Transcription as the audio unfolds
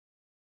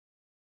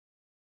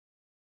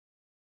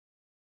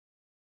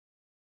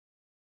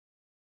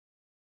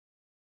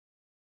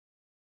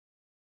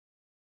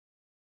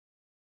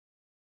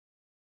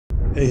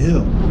Hey,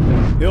 Hill.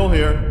 Hill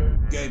here.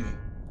 Gaming.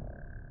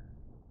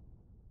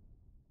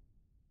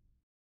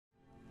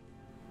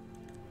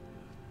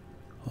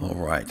 All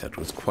right, that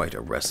was quite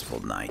a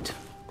restful night.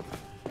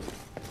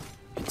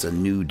 It's a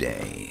new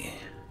day.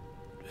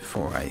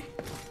 Before I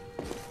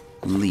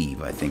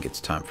leave, I think it's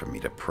time for me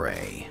to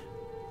pray.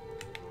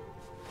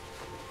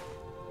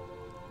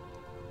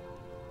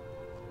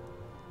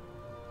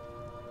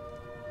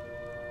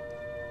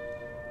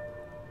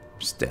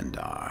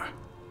 Stendarr.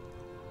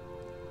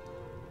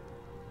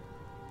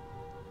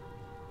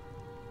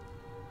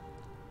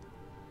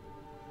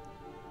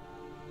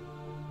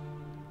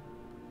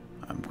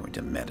 I'm going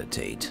to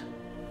meditate.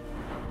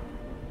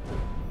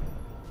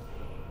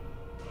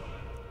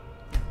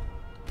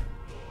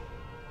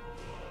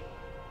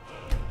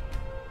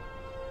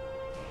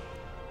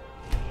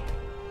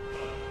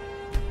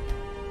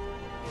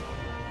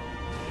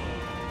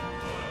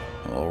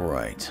 All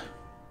right.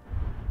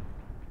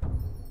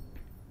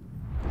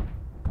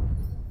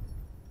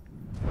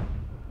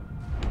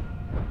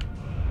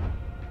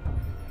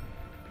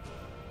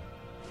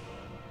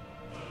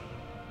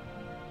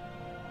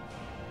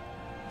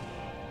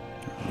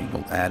 We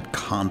will add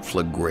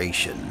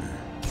conflagration.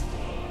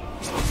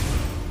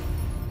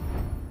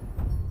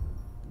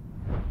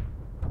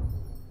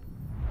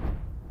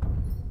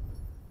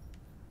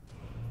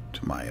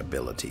 To my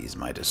abilities,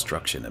 my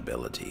destruction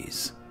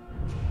abilities.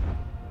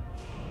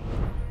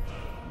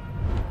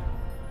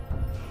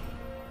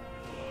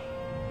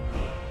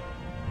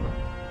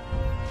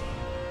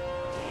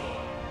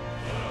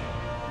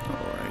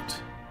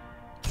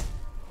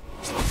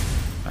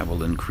 I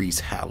will increase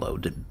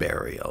hallowed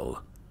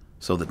burial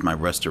so that my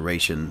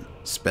restoration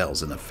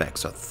spells and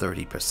effects are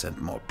 30%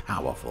 more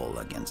powerful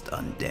against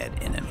undead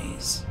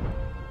enemies.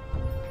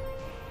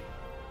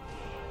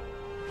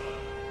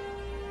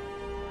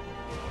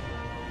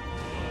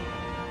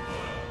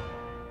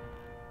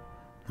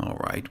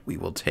 Alright, we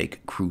will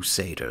take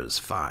Crusader's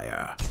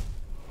Fire.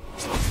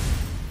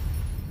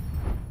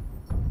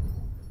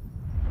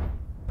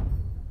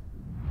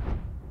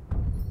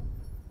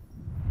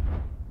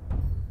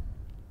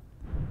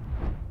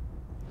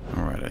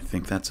 I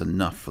think that's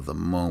enough for the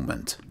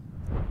moment.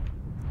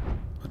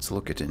 Let's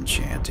look at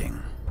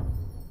enchanting.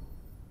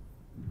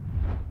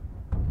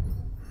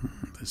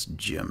 This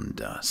gem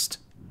dust.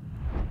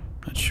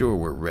 Not sure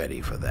we're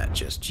ready for that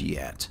just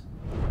yet.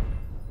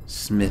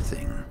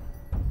 Smithing.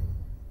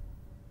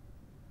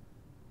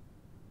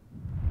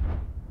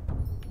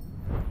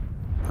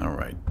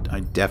 Alright,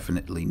 I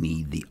definitely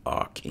need the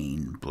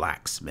arcane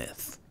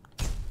blacksmith.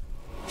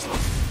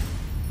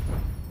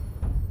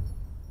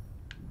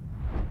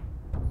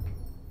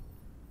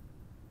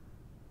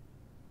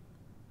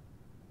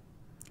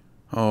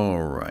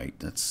 Alright,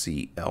 let's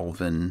see.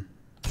 Elven.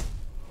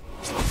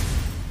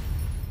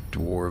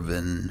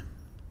 Dwarven.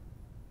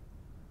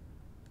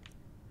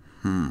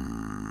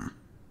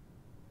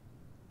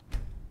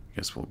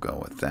 Guess we'll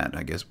go with that.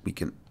 I guess we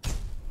can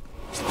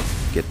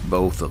get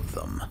both of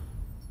them.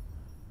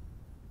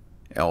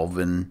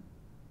 Elven,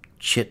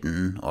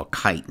 Chitin, or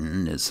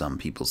Chitin, as some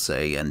people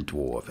say, and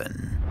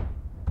Dwarven.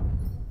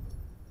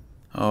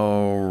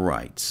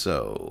 Alright,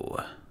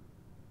 so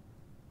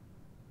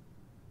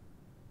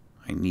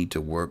I need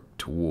to work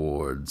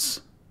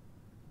towards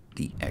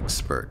the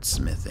expert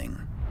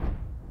smithing.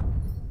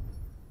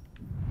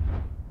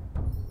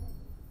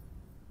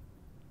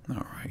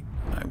 Alright,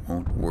 I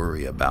won't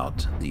worry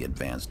about the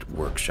advanced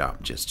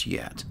workshop just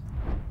yet.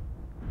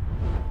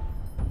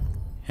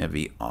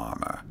 Heavy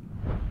armor.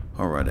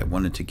 Alright, I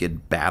wanted to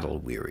get battle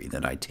weary,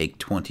 that I take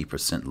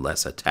 20%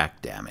 less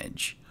attack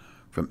damage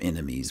from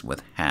enemies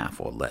with half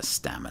or less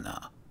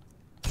stamina.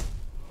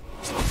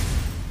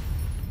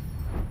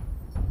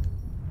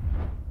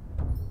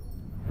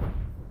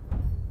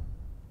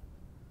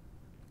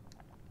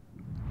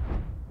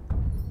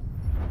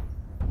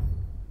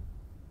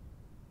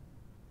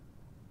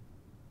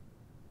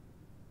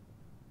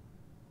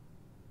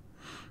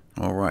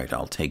 Alright,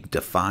 I'll take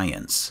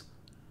Defiance.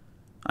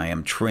 I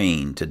am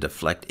trained to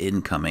deflect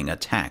incoming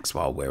attacks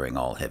while wearing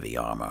all heavy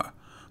armor.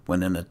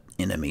 When an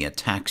enemy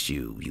attacks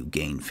you, you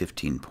gain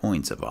 15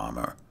 points of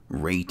armor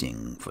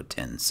rating for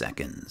 10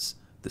 seconds.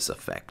 This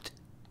effect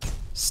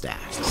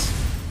stacks.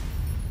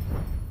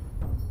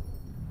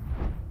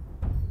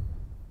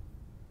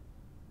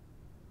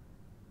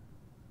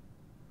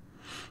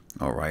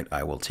 Alright,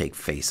 I will take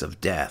Face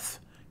of Death.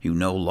 You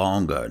no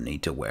longer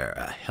need to wear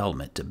a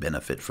helmet to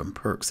benefit from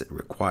perks that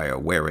require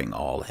wearing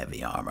all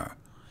heavy armor.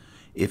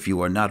 If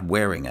you are not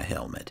wearing a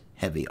helmet,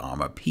 heavy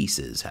armor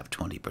pieces have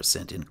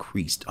 20%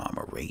 increased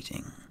armor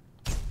rating.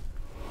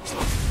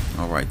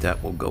 Alright,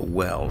 that will go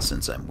well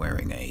since I'm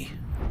wearing a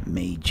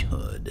mage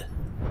hood.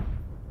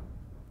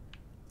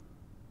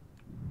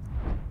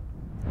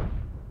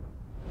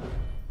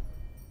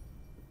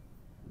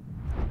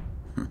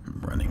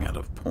 Running out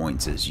of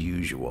points as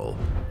usual.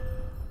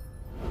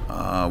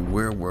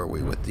 Where were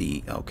we with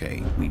the...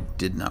 Okay, we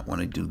did not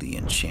want to do the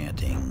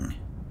enchanting.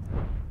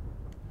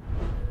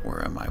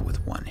 Where am I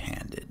with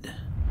one-handed?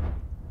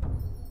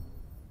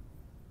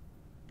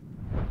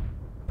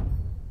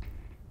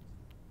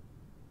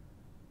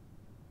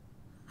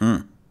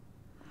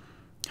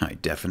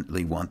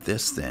 definitely want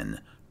this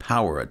then.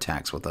 Power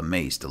attacks with a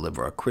mace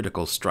deliver a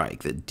critical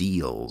strike that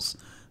deals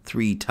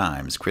 3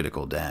 times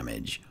critical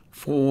damage,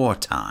 4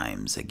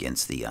 times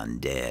against the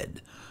undead.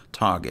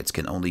 Targets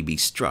can only be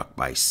struck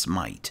by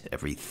smite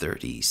every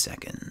 30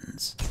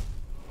 seconds.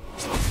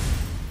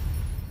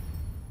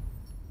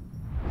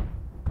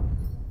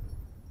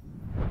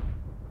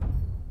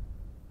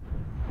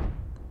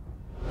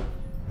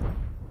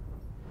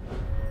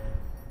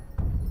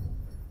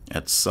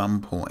 At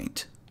some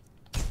point,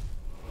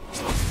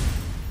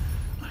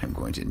 I'm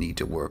going to need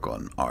to work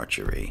on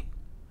archery.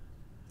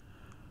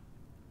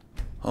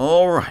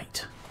 All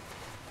right.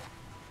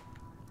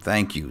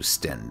 Thank you,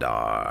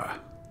 Stendarr.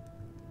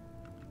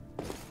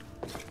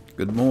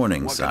 Good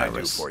morning,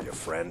 Cyrus. What can I do for you,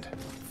 friend?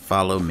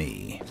 Follow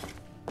me.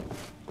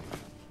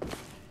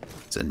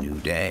 It's a new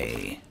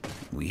day.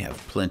 We have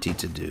plenty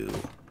to do.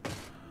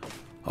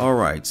 All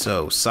right,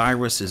 so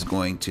Cyrus is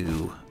going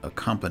to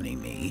accompany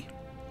me.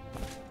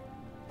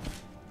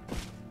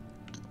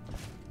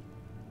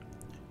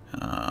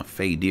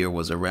 Fadir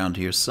was around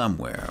here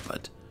somewhere,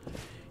 but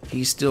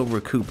he's still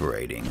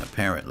recuperating.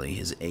 Apparently,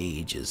 his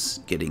age is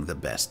getting the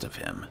best of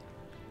him.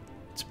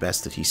 It's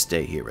best that he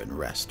stay here and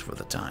rest for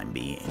the time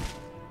being.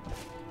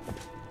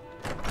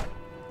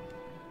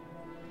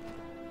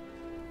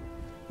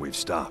 We've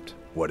stopped.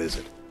 What is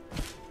it?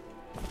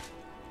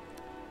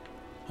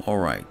 All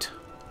right.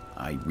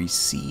 I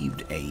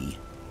received a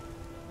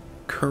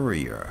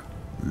courier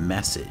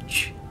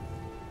message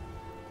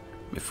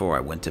before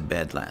I went to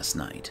bed last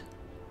night.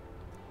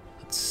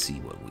 Let's see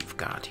what we've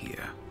got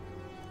here.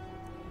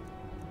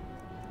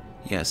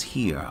 Yes,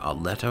 here, a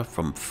letter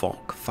from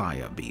Falk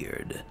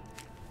Firebeard.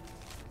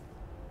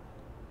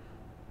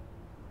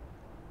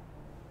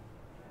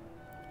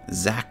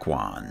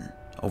 Xakhwan.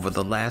 Over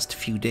the last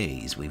few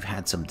days, we've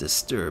had some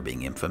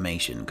disturbing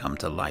information come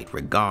to light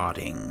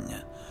regarding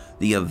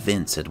the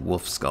events at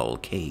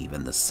Wolfskull Cave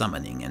and the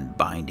summoning and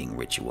binding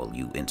ritual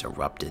you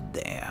interrupted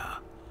there.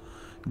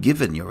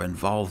 Given your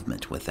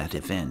involvement with that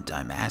event,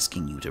 I'm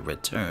asking you to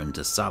return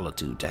to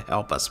Solitude to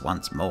help us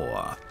once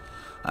more.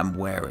 I'm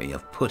wary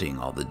of putting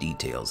all the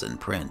details in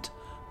print.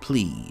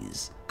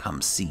 Please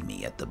come see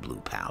me at the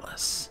Blue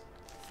Palace.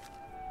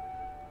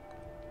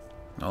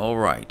 All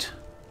right.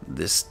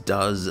 This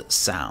does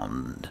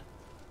sound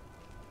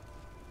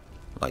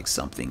like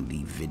something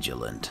the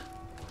Vigilant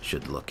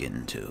should look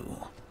into.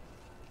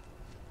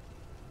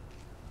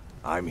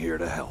 I'm here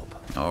to help.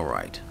 All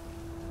right.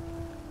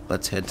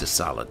 Let's head to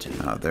Solitude.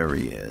 Ah, there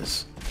he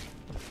is.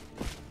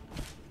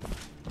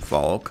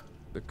 Falk?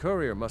 The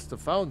courier must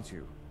have found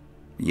you.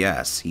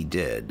 Yes, he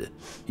did.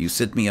 You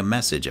sent me a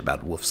message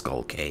about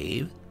Wolfskull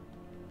Cave?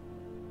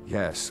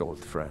 Yes,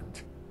 old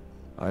friend.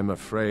 I'm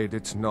afraid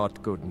it's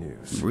not good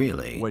news.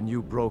 Really? When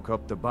you broke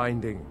up the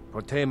binding,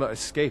 Potema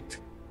escaped.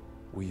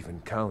 We've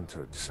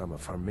encountered some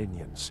of her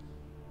minions.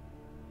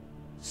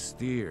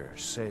 Stendarr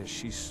says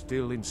she's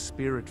still in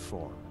spirit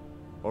form,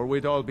 or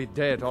we'd all be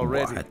dead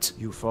already. What?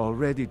 You've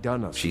already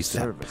done us She's a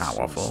that service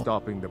powerful? in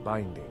stopping the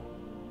binding.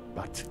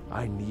 But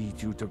I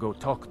need you to go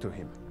talk to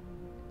him,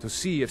 to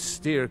see if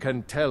Stendarr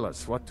can tell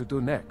us what to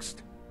do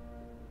next.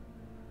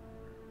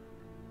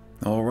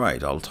 All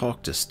right, I'll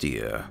talk to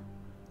Stendarr.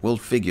 We'll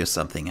figure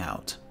something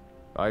out.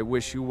 I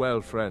wish you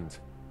well, friend.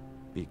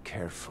 Be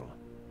careful.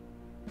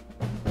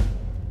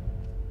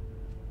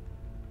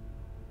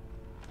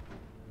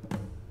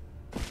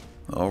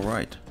 All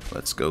right,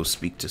 let's go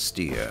speak to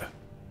Stendarr.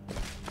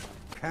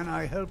 Can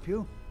I help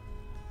you?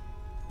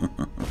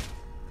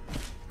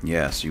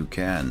 Yes, you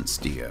can,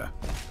 Stendarr.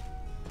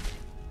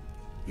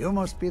 You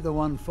must be the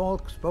one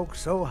Falk spoke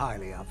so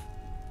highly of.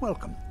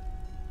 Welcome.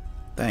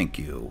 Thank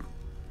you.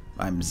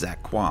 I'm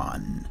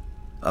Xakhwan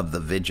of the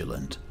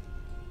Vigilant,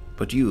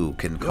 but you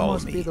can call You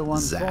must me be the one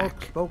Falk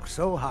Zach. spoke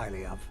so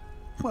highly of.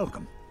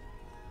 Welcome.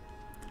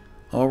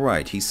 All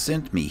right, he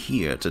sent me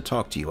here to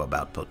talk to you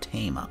about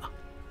Potema.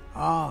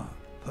 Ah,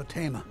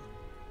 Potema.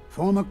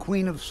 Former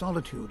Queen of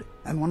Solitude,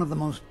 and one of the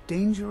most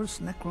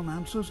dangerous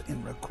necromancers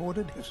in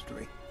recorded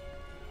history.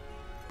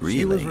 Really?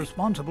 She was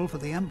responsible for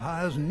the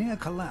Empire's near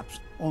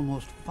collapse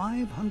almost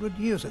 500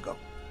 years ago.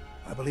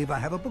 I believe I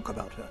have a book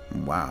about her.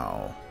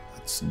 Wow,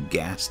 that's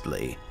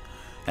ghastly.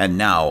 And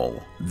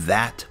now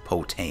that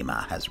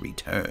Potema has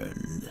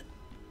returned.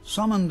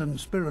 Summoned in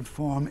spirit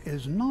form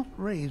is not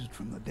raised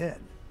from the dead.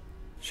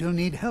 She'll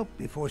need help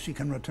before she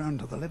can return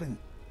to the living.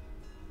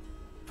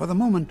 For the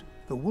moment,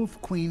 the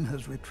Wolf Queen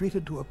has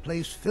retreated to a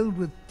place filled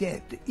with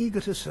dead,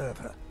 eager to serve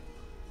her.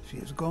 She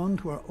has gone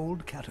to her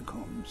old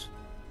catacombs.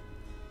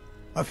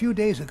 A few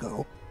days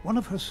ago, one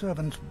of her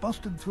servants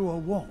busted through a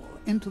wall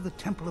into the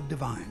Temple of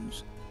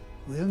Divines.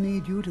 We'll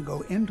need you to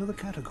go into the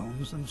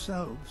catacombs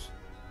themselves.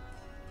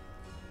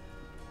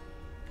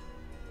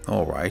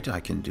 All right,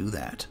 I can do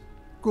that.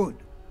 Good.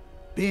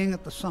 Being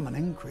at the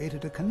summoning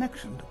created a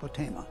connection to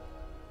Potema.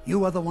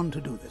 You are the one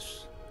to do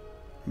this.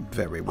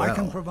 Very well. I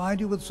can provide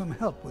you with some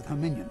help with her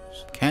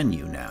minions. Can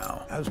you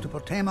now? As to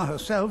Potema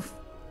herself,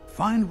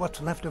 find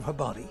what's left of her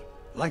body,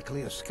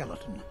 likely a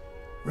skeleton.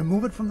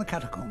 Remove it from the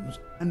catacombs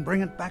and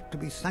bring it back to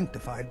be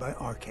sanctified by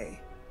Arche.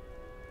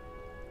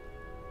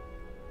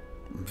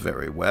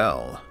 Very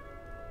well.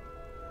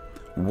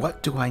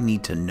 What do I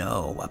need to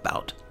know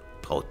about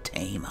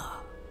Potema?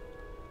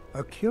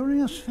 A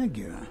curious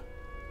figure.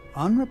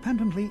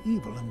 Unrepentantly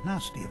evil and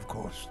nasty, of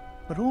course,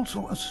 but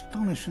also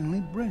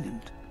astonishingly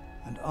brilliant,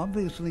 and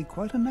obviously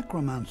quite a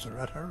necromancer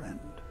at her end.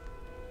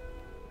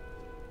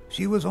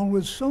 She was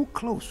always so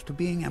close to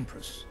being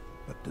Empress,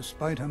 but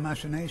despite her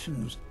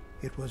machinations,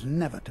 it was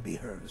never to be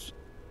hers.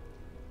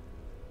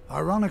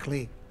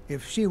 Ironically,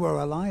 if she were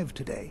alive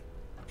today,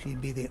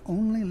 she'd be the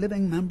only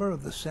living member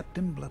of the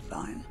Septim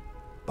bloodline.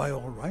 By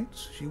all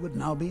rights, she would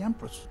now be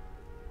Empress.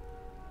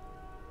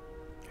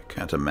 I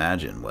can't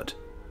imagine what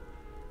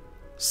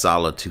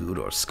Solitude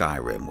or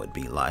Skyrim would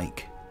be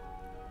like,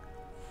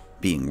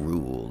 being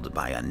ruled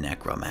by a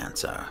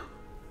necromancer.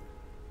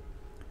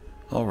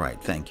 All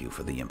right, thank you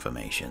for the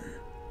information.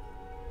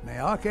 May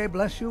Arche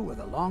bless you with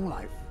a long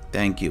life.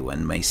 Thank you,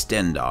 and may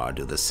Stendarr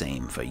do the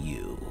same for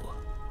you.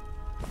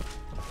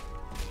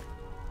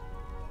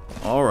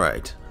 All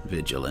right,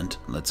 Vigilant,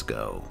 let's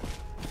go.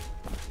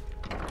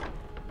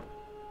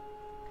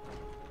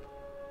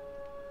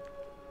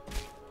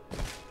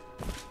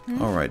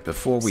 All right,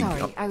 before we Sorry,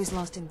 go... I was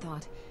lost in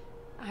thought.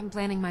 I'm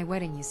planning my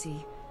wedding, you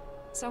see.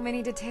 So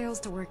many details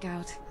to work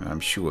out. I'm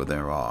sure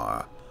there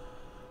are.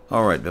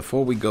 All right,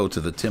 before we go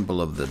to the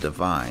Temple of the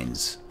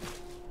Devines,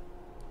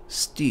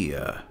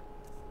 Stendarr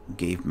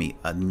gave me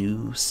a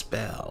new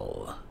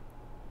spell.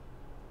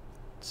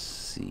 Let's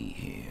see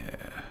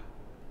here.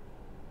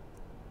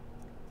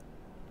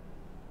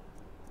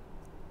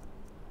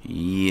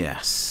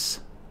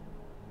 Yes.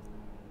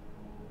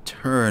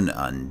 Turn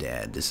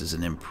undead. This is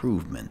an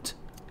improvement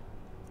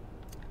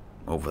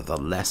over the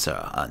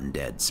lesser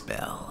undead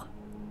spell.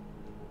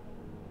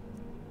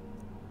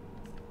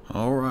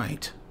 All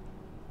right.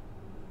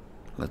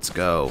 Let's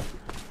go.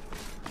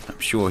 I'm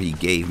sure he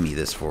gave me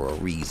this for a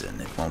reason.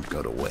 It won't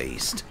go to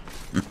waste.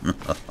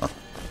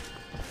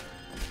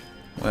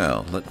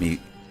 Well, let me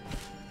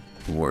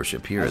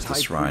worship here at the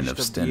Shrine of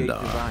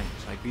Stendarr. I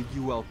bid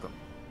you welcome.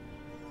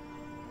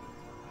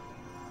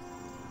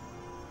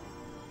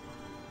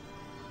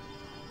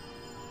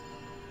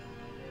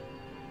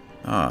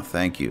 Ah,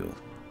 thank you.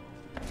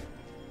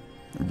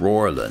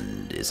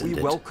 Roerland, isn't it?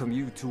 We welcome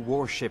you to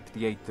worship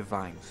the 8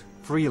 divines,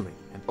 freely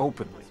and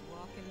openly.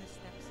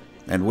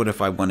 And what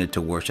if I wanted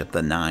to worship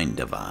the 9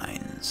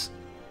 divines?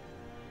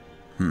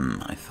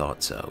 I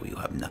thought so. You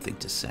have nothing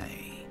to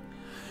say.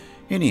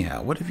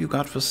 Anyhow, what have you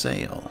got for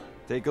sale?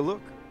 Take a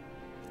look.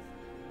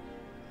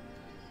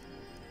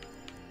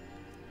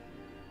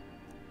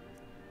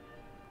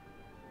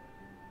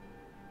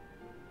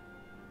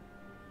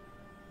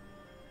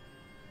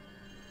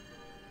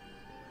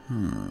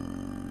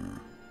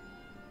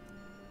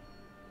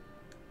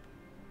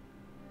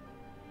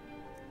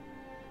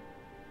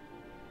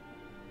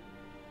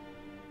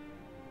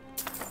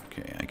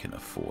 Okay, I can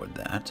afford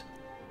that.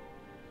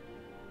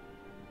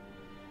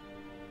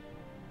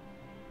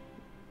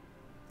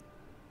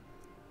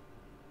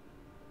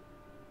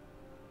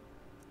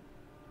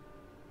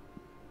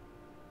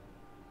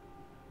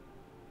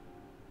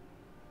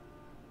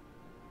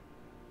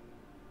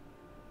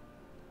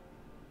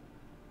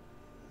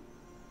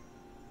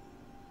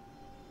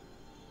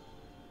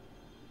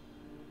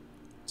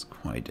 It's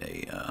quite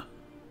a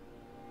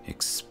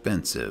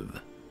expensive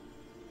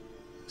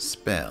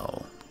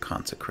spell.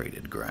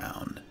 Consecrated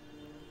ground.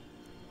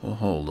 We'll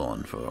hold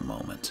on for a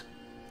moment.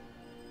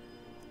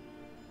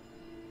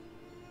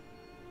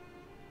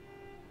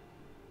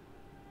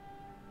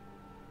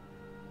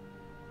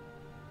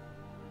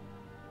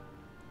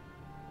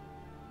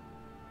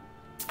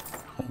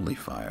 Holy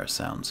fire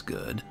sounds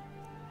good.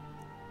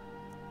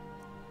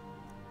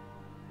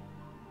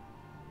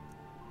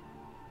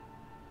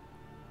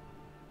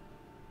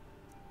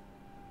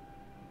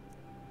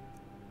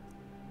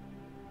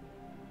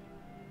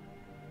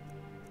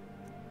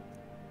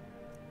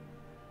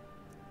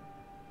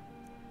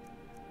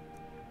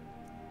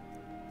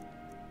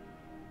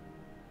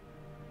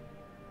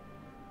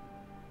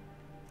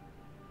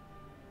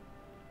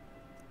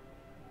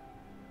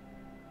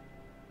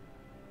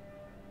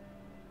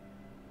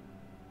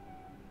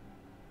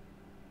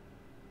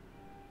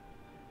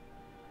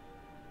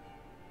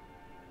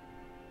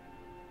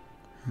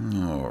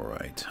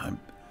 Alright, I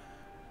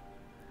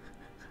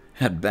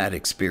had bad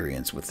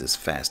experience with this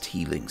fast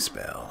healing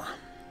spell.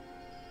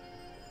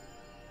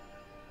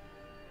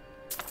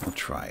 I'll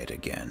try it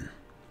again.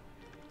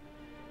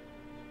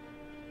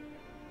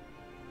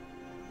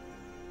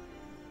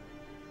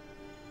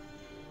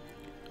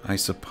 I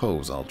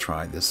suppose I'll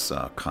try this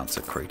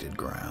consecrated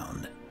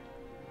ground.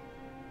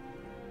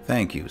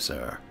 Thank you,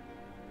 sir.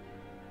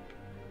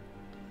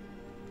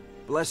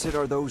 Blessed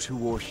are those who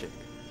worship,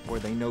 for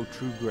they know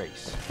true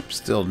grace. I'm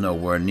still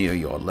nowhere near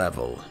your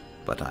level,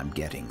 but I'm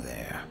getting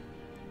there.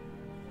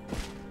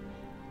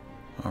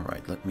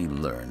 Alright, let me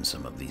learn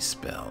some of these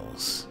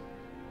spells.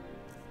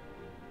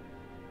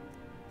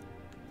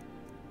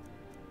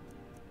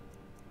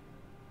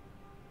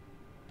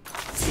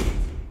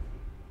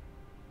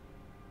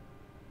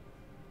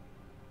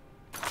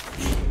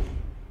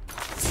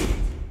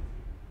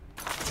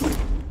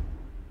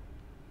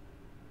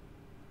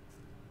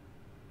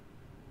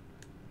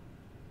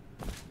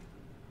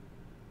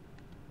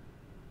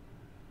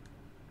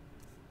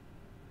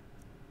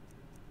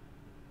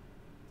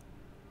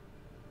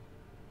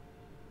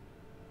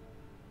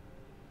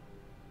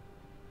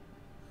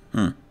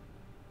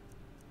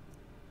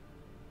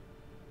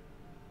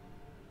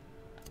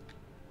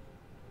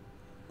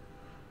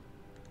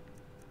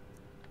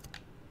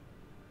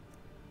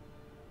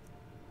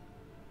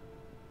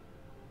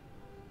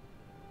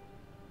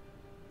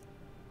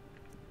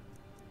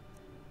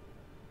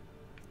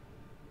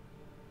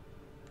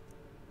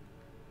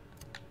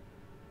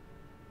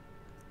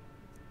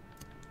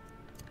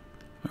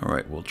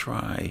 Alright, we'll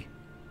try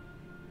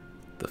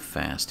the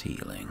fast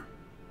healing.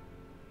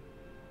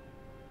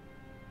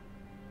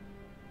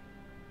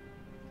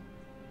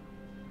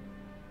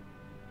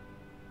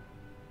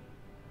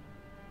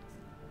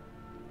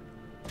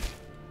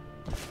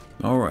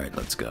 Alright,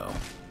 let's go.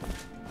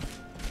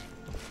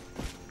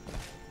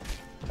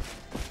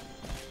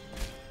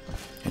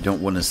 I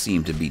don't want to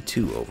seem to be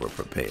too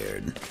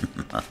over-prepared.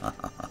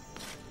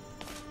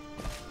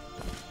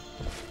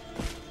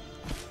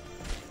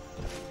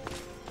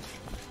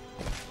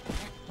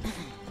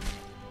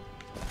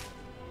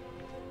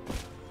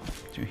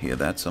 Did you hear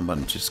that?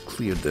 Someone just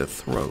cleared their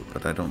throat,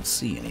 but I don't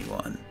see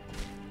anyone.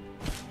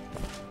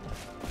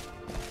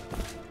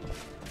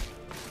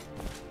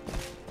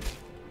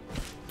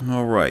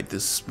 Alright,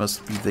 this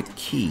must be the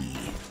key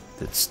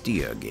that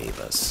Stendarr gave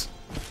us.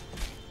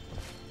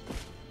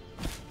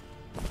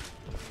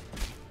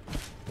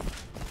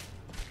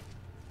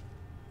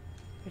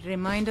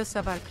 Remind us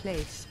of our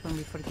place when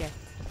we forget.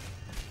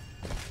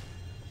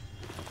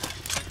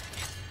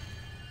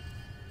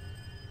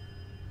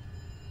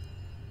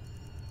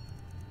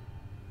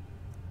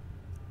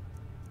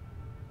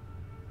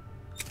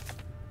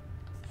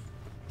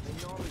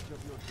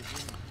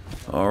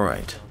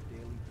 Alright.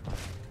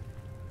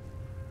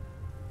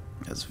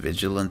 As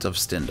Vigilant of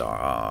Stendarr.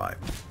 I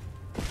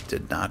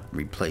did not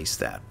replace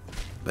that.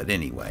 But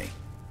anyway,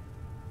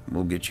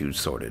 we'll get you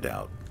sorted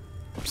out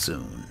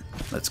soon.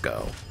 Let's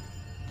go.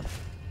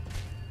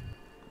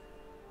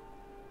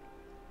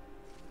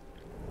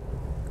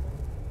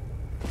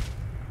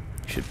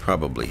 Should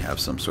probably have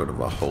some sort of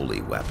a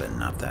holy weapon,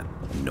 not that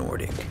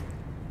Nordic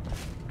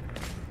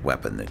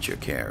weapon that you're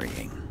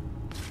carrying.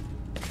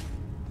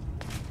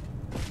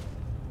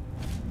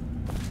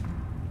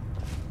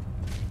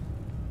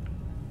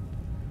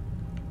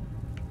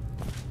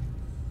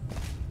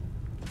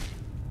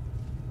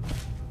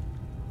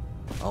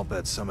 I'll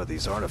bet some of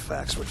these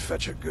artifacts would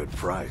fetch a good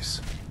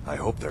price. I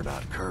hope they're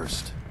not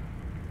cursed.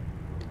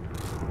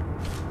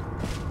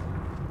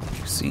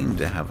 You seem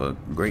to have a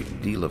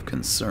great deal of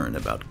concern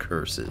about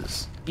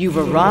curses. You've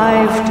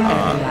arrived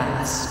at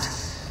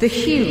last. The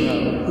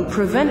hero who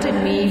prevented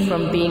me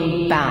from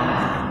being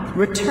bound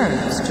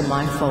returns to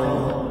my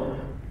fold.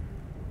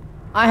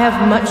 I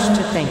have much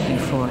to thank you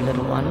for,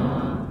 little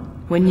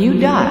one. When you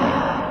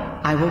die,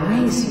 I will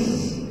raise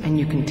you, and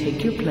you can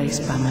take your place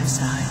by my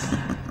side.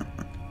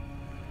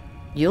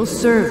 You'll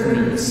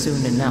serve me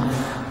soon enough.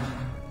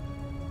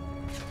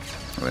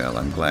 Well,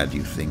 I'm glad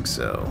you think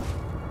so.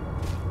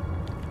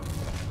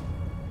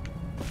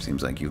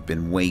 Seems like you've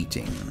been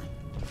waiting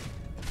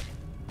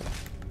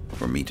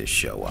for me to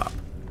show up.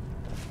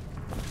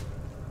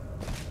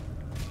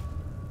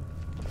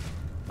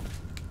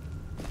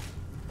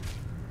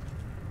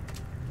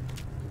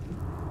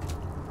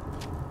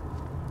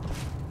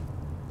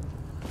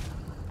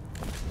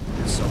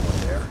 Is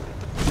someone there?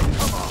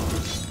 Come on!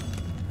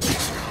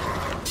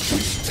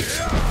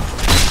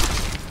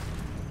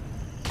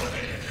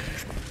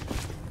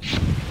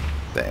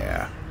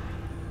 There.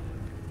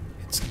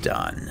 It's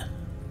done.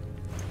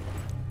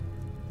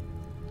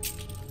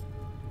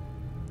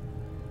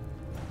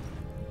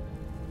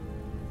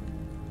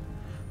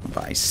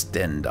 By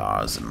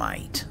Stendarr's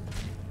might.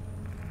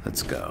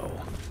 Let's go.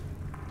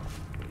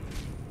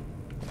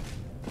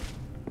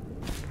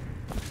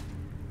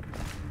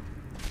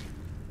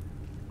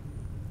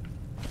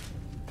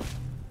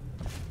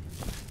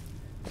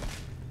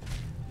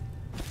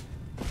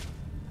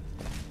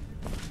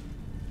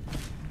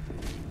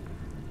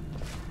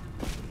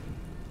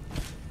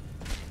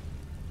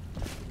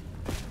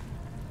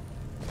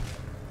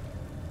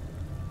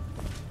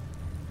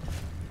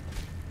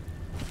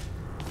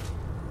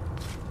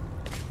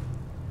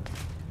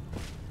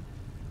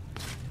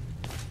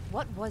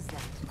 What was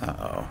that?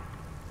 Uh-oh.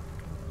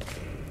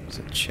 There's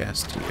a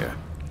chest here.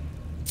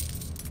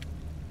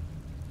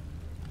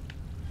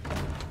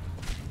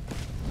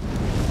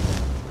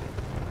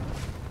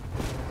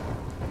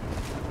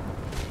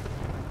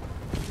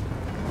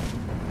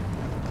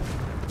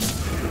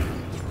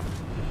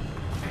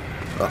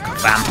 Look, a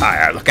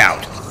vampire, look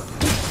out!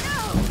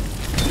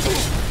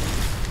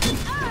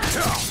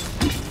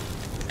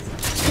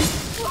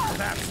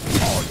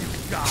 That's all you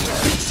got!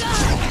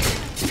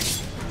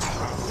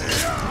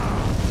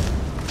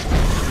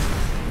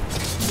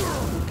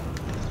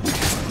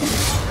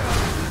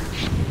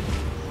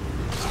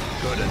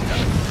 Good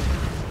enough.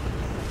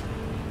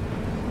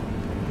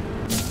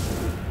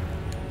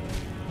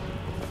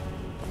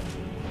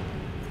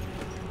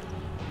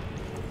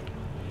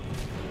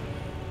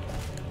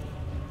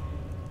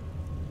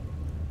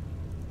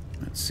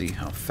 Let's see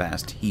how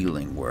fast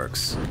healing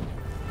works.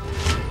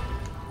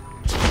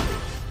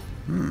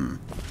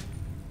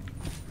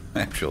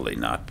 Actually,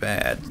 not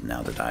bad,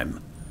 now that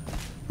I'm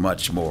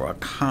much more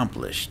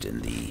accomplished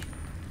in the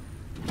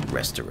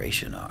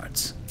restoration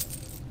arts.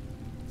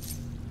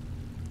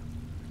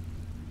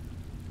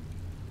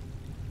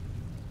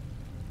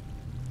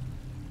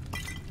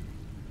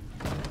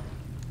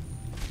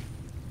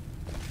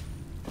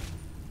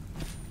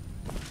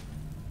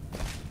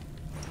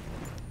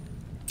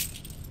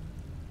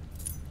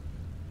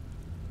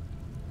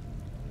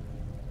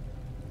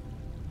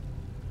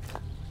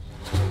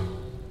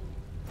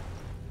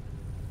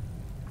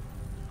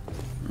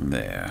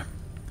 There.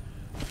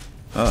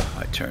 Oh,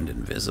 I turned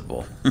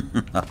invisible.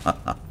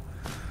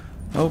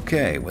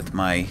 Okay, with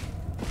my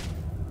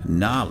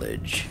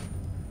knowledge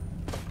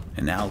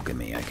in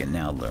alchemy, I can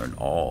now learn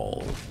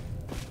all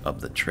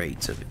of the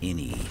traits of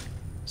any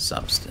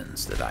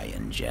substance that I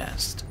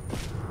ingest.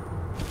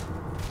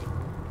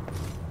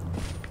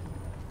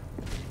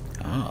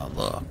 Ah,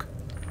 look.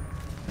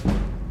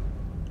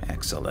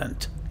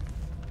 Excellent.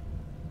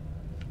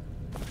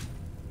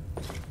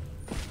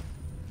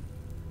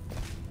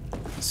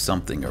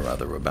 Something or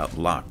other about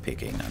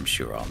lockpicking. I'm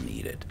sure I'll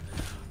need it.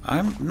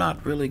 I'm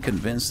not really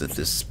convinced that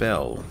this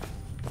spell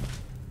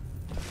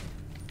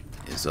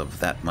is of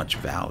that much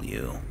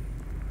value.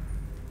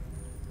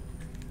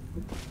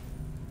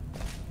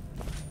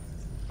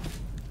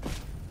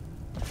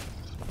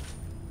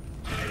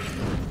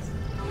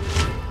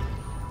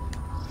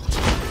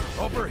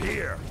 Over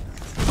here.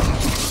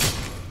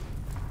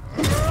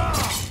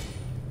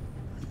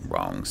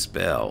 Wrong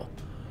spell.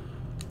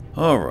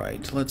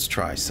 Alright, let's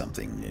try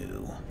something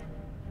new.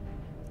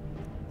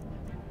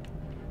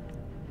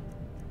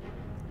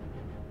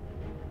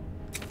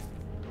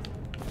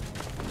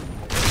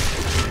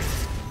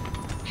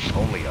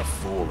 Only a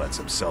fool lets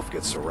himself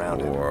get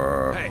surrounded.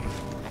 Or... Hey!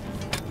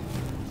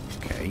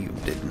 Okay, you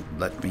didn't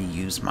let me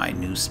use my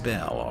new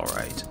spell,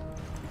 alright.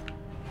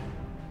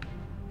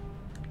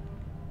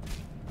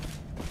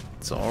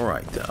 It's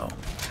alright, though.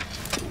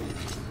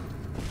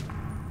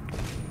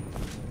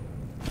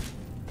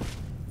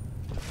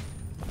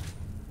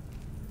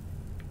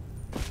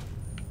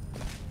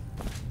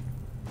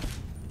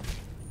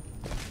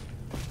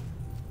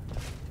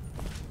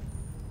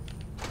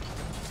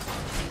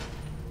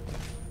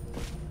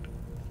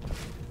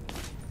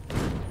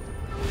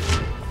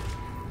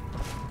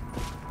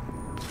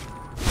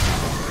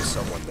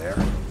 Someone there?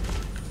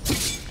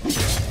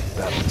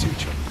 That'll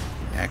teach him.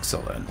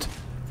 Excellent.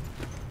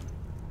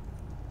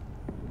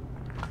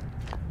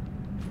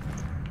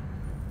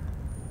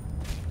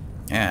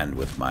 And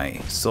with my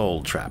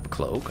soul trap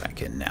cloak, I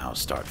can now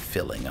start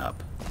filling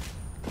up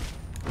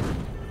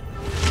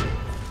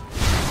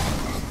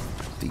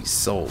these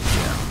soul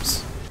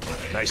gems.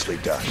 Nicely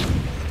done.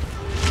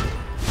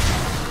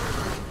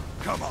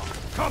 Come on,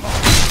 come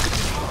on!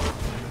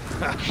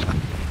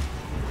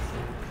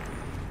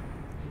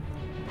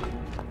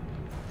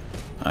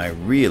 I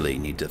really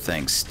need to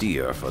thank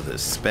Stendarr for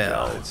this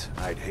spell.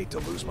 I'd hate to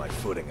lose my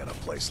footing in a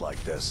place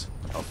like this.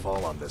 A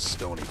fall on this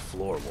stony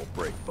floor will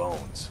break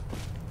bones.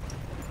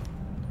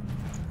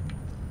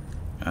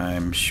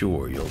 I'm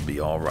sure you'll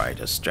be alright,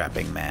 a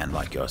strapping man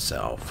like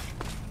yourself.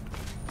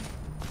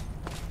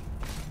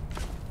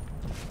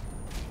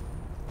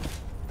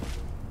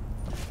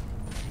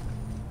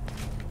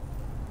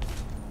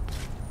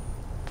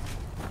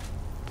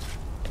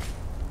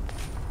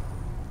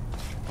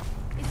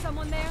 Is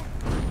someone there?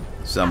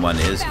 Someone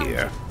is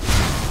here.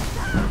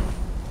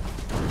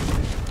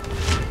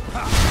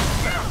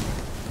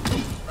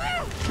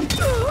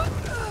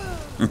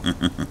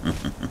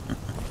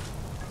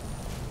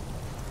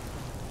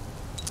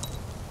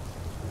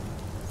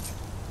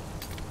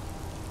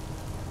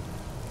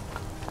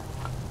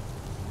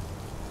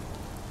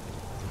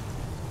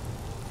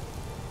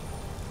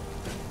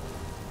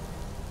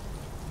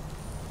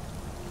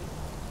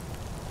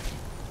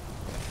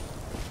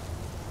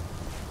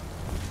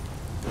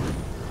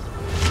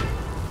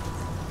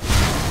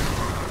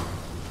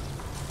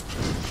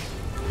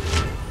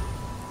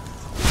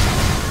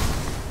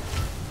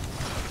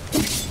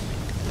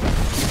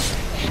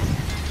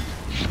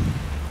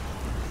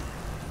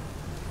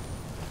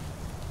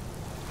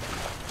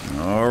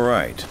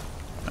 Alright.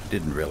 I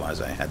didn't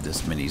realize I had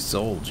this many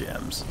soul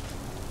gems.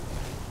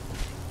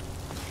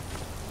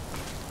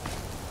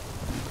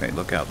 Okay,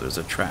 look out, there's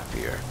a trap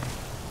here.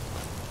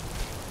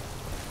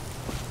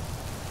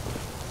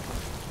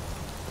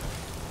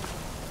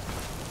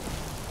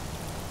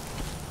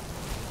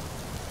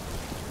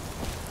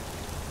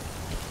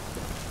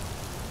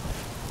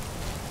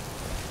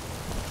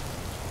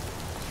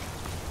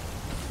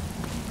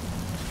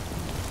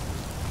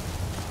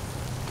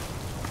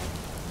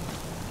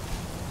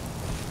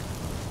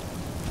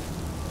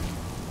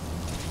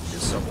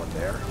 Someone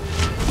there?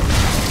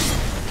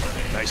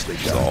 Nicely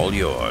It's done. all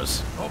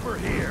yours. Over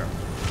here.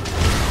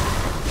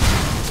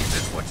 Is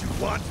this what you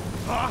want?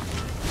 Huh?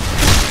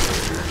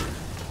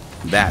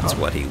 That's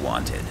what he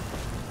wanted.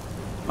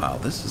 Wow,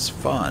 this is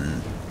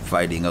fun,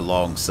 fighting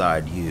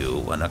alongside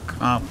you, an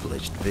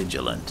accomplished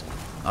Vigilant.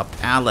 A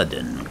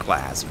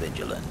Paladin-class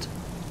Vigilant.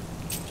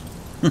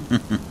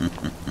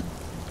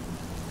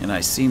 And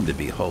I seem to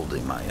be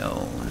holding my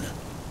own.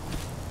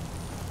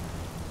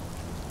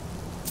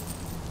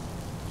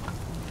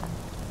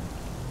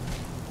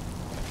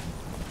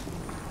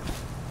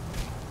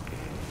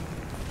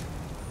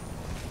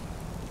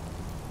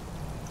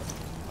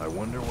 I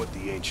wonder what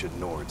the ancient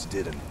Nords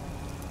did in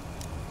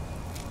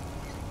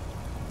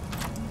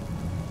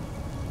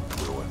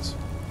ruins.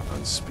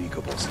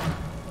 Unspeakable.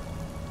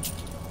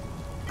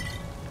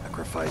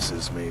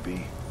 Sacrifices,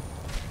 maybe?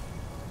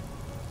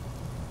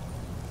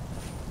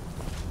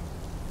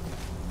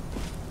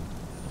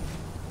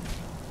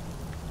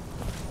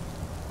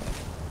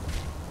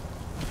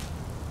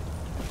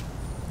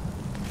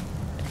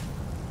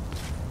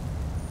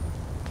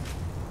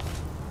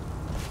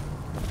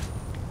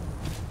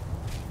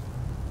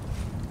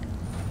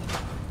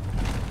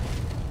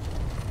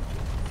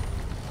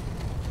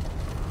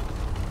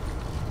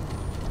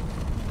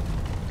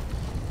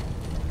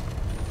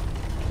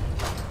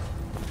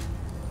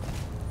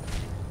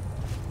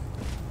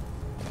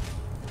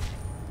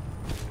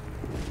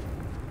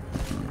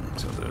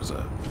 There's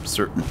a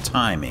certain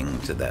timing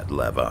to that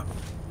lever.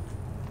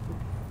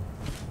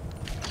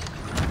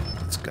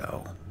 Let's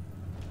go.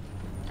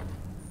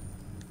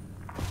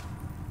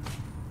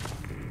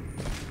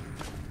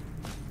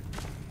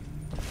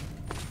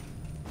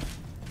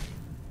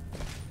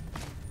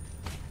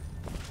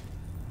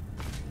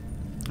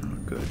 Oh,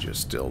 good, you're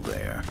still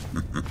there.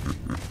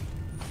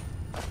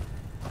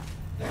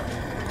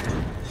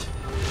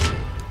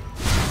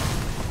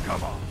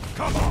 Come on,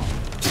 come on!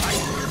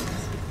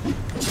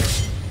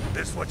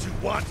 This what you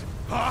want,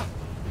 huh?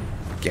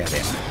 Get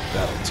him.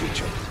 That'll teach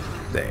him.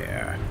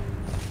 There.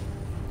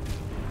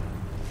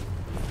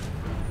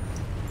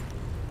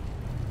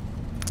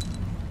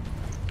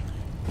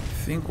 I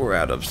think we're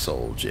out of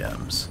soul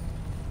gems.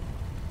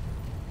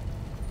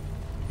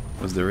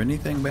 Was there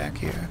anything back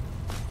here?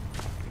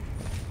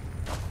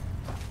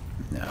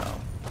 No.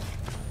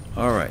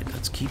 Alright,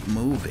 let's keep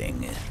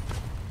moving.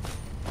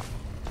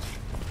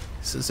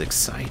 This is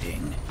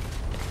exciting.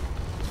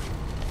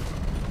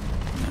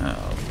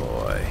 Oh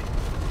boy.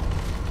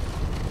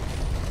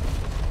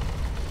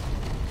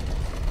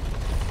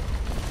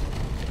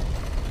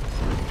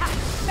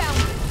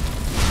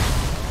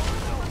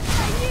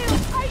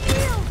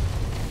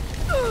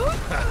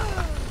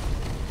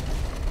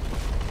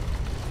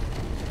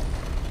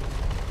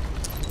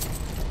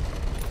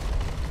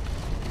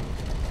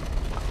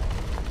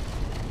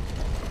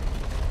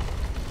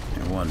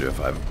 I wonder if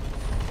I've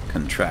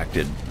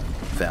contracted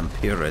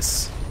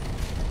Vampirus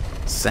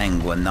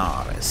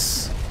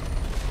sanguinaris.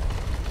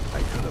 I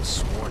could have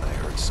sworn I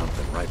heard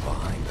something right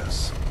behind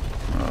us.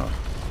 Oh,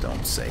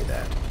 don't say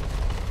that.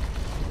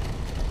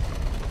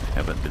 I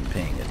haven't been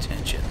paying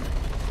attention.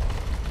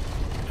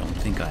 I don't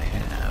think I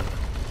have.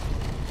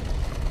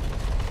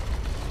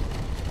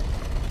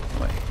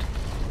 Wait.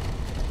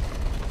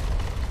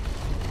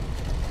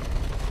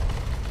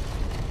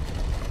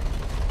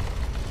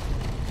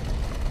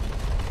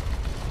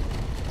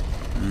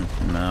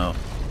 No.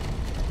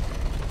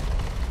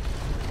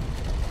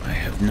 I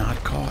have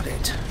not caught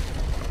it.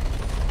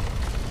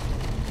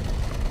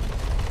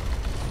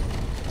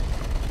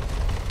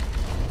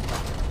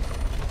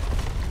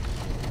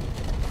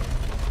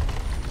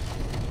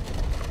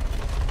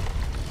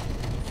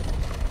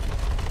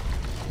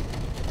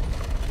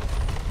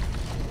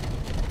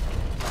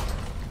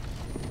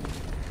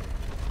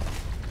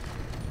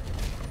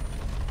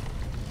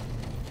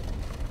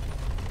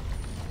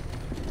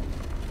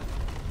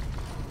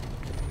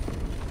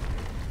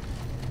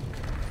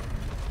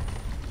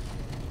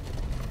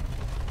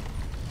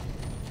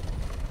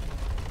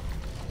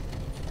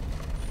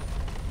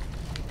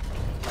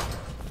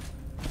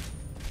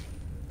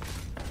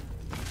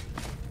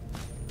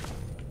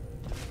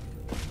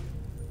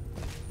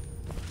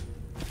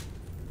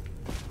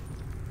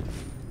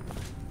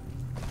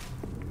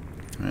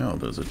 Well,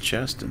 there's a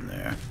chest in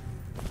there.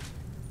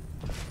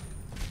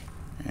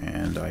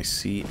 And I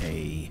see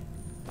a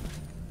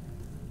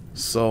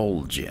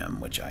soul gem,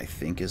 which I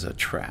think is a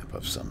trap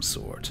of some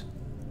sort.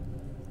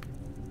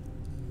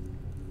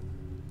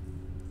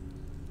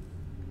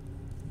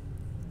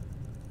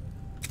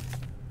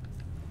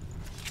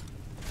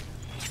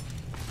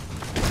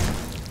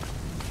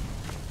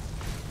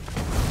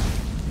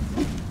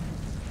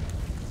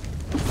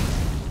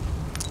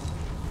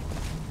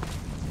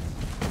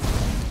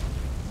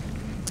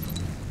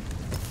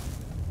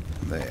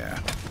 There.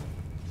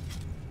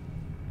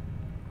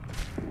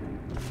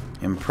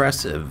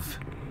 Impressive.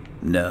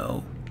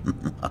 No.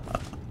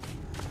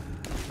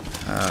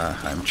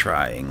 I'm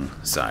trying,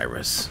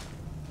 Cyrus.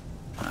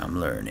 I'm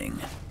learning.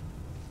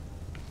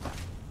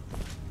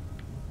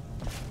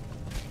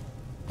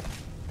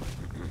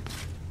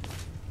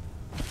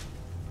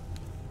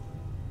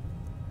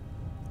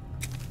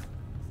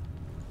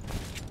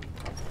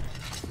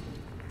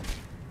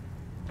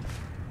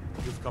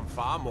 You've come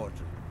far, mortal.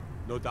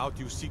 No doubt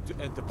you seek to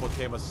enter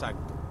Potema's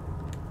sanctum.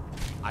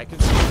 I can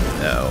see.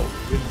 No.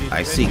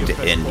 I seek to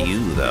end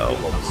you, though.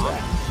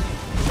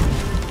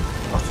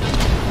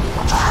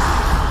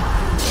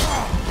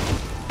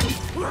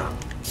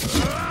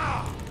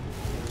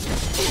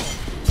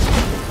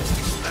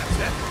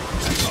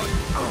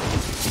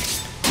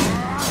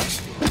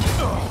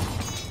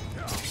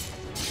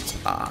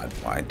 Odd,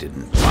 why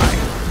didn't my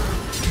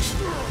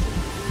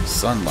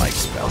sunlight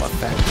spell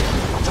affect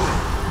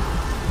him?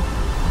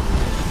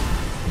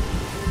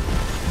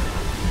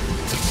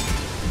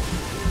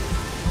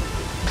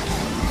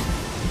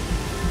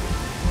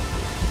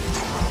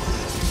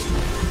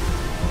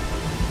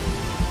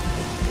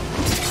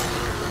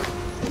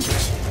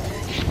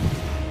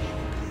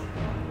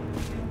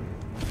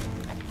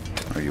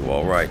 Are you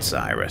alright,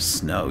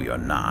 Cyrus? No, you're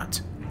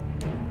not.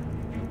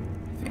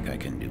 I think I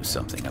can do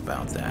something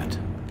about that.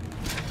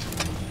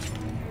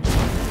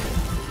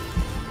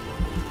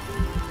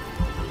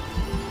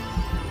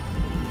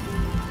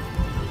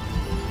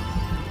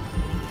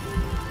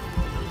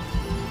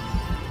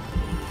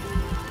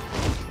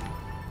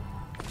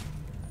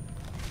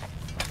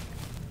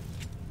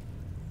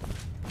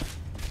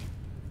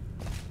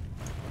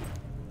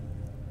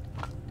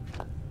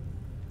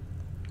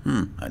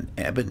 An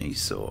ebony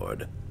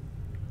sword.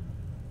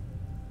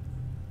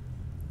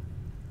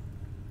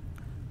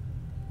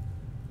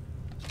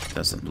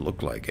 Doesn't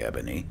look like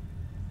ebony.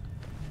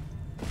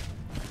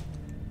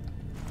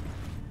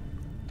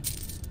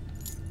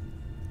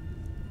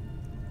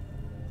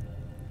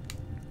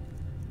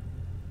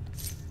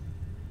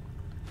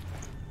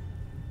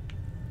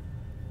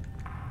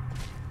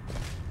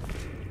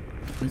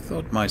 I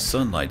thought my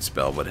sunlight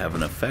spell would have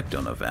an effect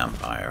on a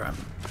vampire.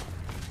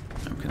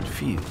 I'm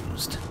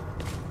confused.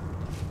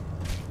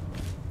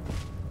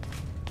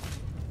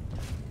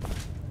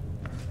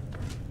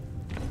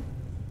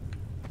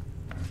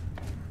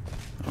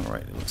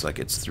 Alright, it looks like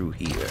it's through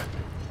here.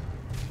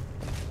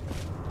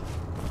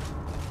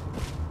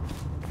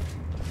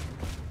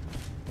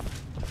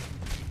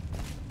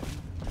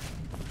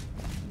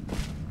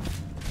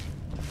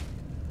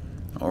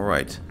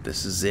 Alright,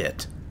 this is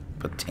it.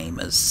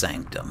 Potema's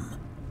Sanctum.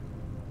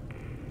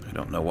 I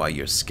don't know why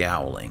you're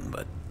scowling,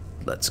 but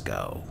let's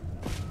go.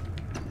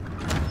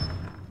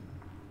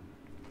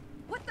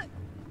 What the?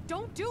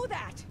 Don't do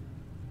that!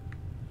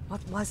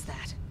 What was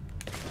that?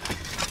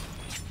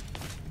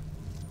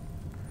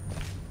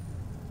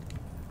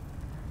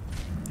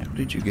 How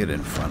did you get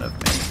in front of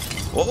me?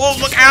 Oh,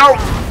 look out!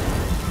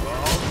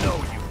 Oh, no,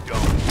 you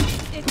don't.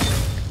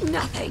 It's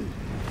nothing.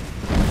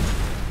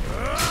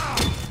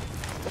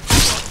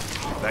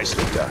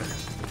 Nicely done.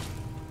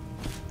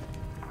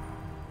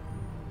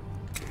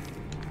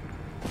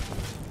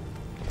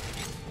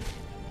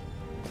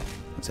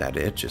 Is that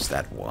it? Just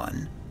that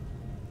one?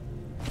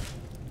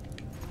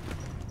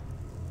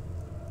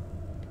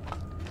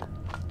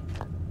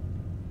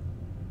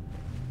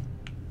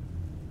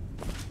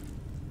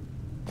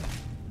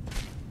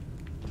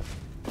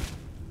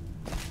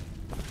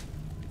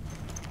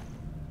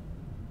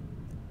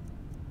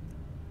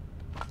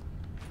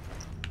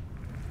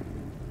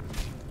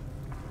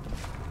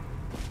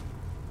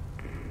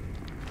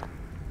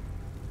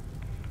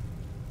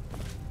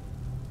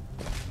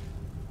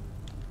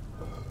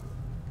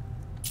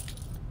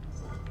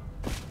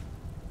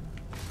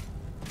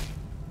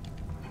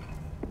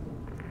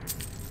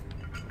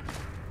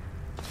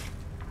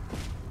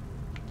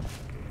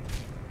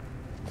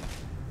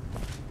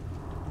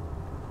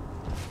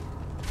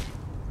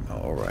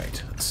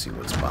 Alright, let's see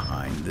what's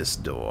behind this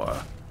door.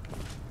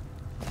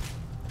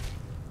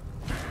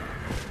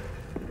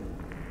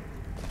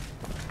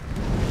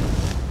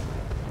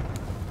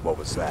 What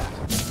was that?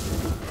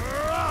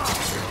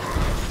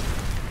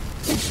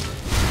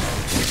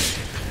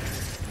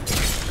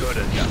 Good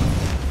enough.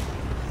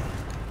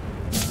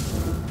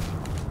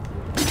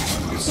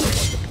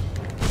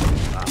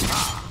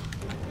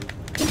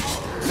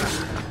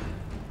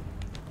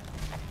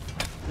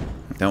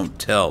 Don't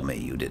tell me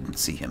you didn't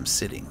see him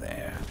sitting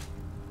there.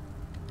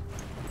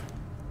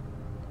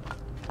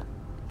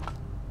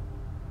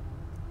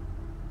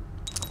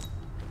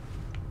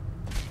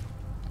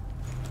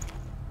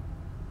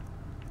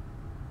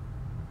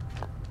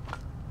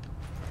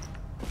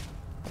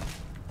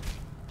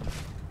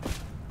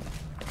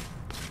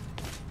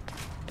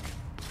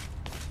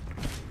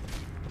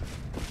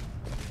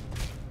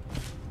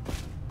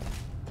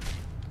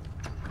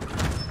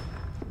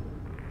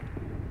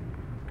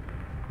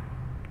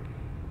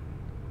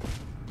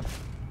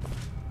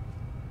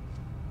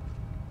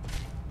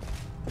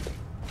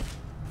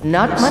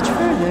 Not much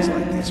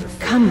further.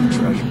 Come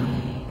to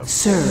me.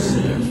 Serve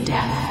me in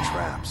death.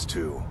 Traps,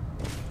 too.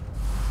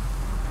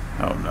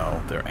 Oh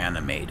no, they're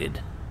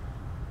animated.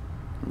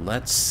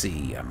 Let's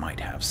see, I might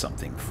have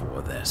something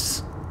for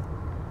this.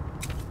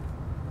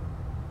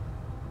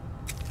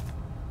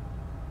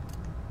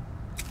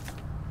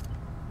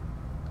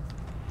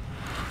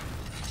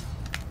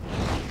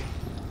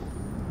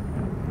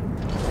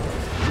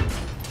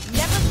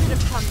 Never should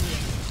have come here.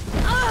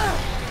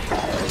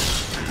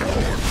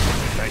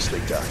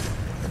 Nicely done.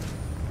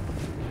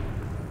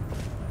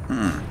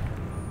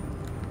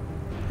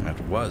 That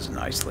was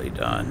nicely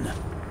done.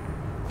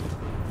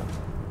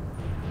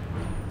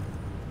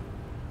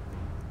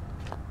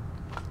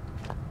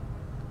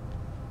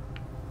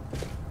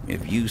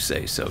 If you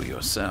say so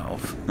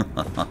yourself.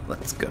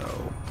 Let's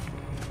go.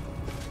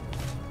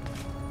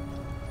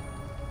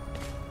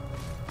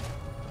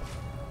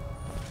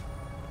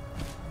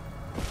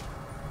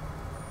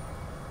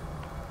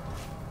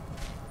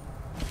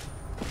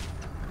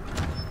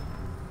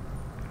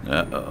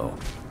 Uh-oh.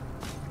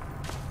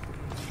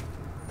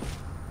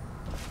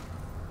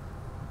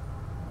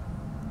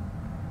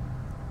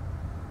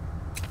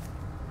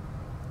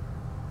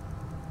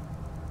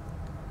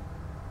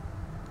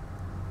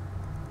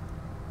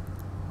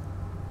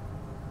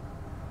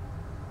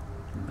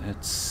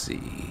 Let's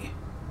see.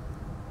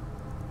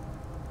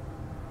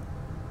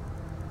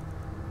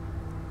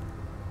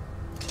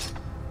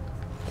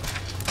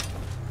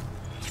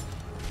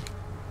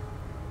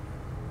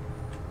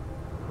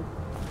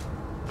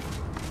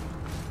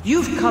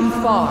 You've come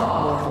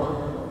far,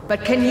 mortal.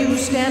 But can you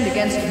stand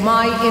against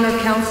my inner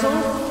council?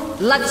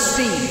 Let's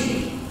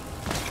see.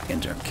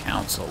 Inter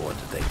Council, what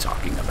are they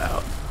talking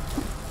about?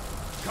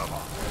 Come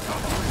on,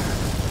 come on.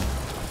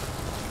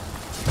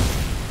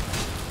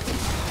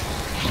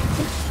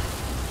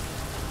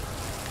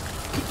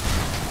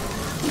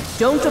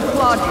 Don't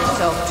applaud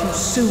yourself too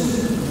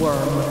soon, worm.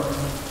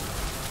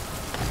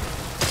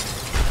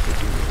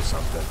 Could you do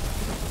something?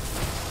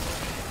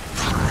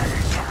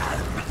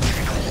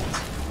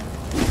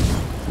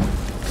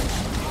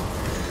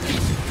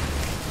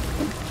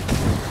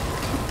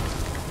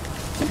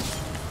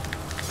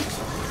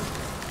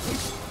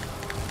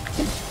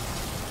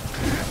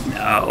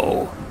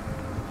 No.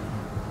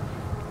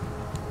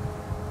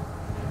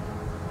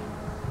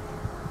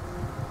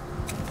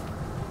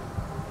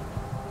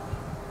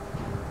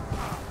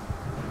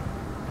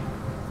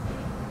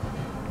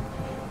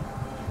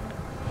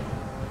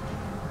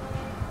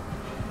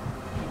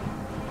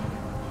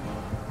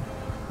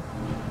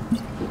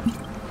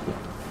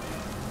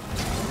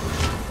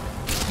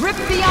 Rip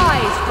the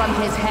eyes from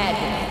his head.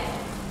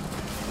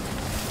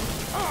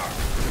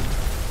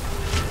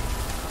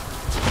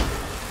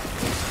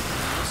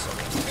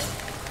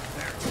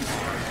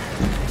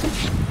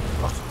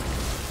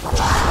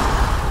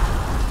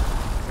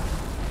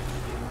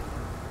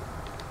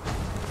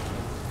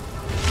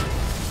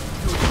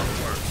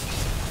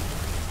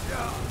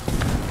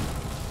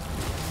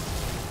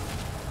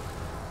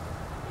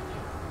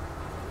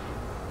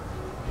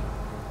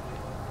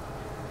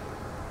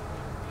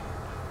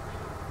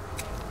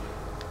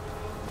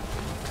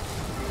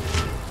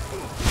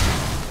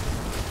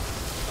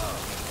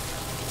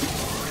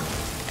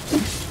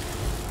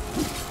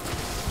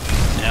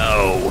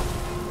 No.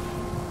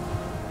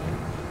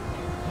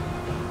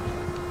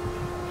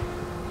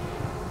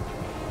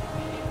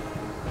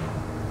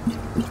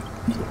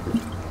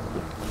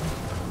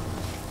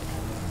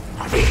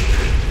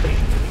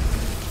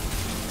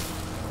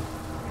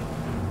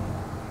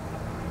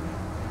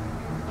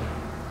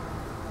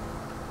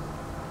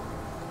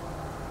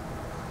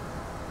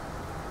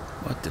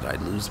 What, did I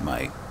lose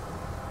my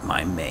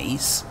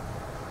mace?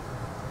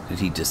 Did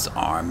he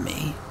disarm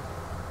me?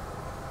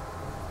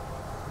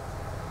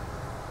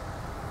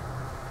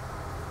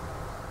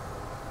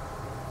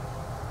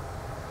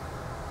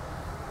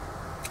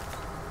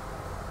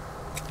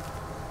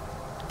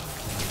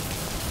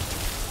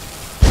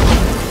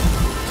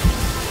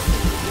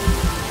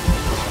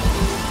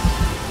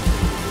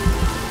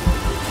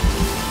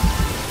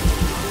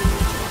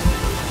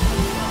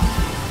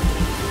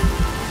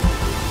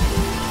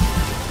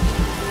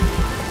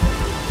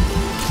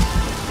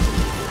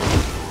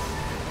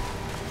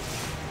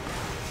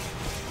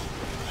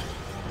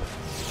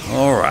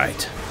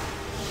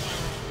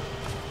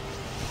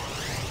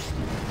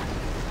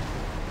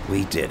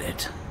 We did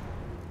it.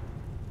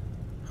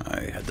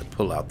 I had to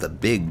pull out the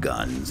big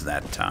guns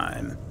that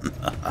time.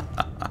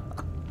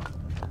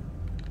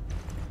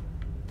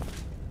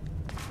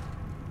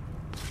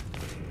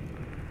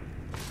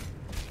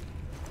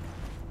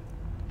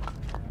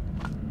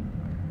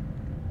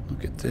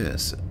 Look at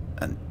this.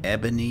 An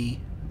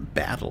ebony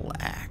battle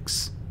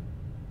axe.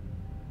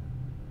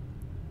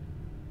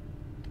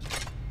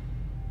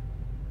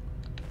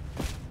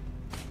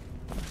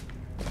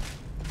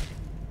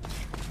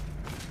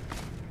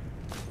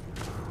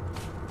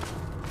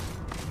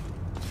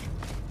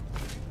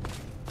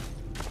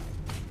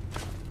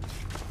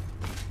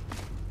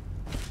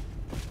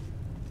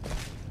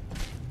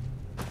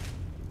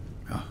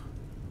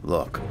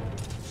 Look,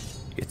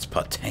 it's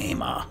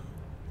Patema.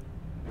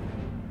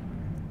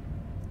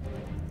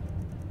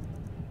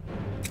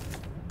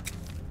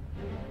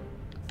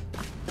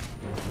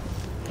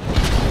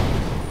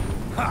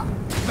 Ha!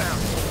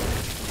 Found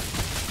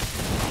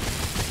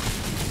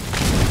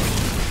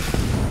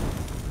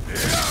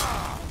it.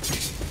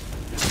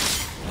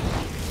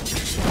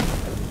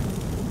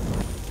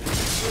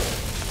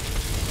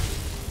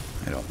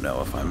 I don't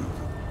know if I'm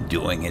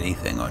doing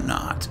anything or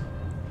not.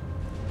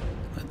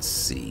 Let's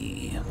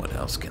see, what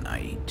else can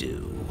I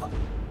do?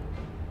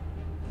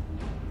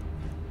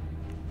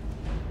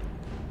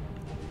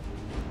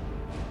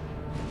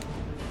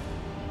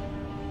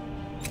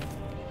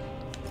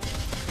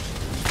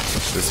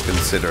 Is this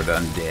considered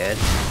undead?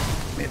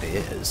 It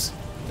is.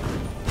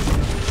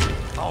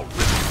 I'll rip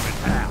you in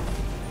half.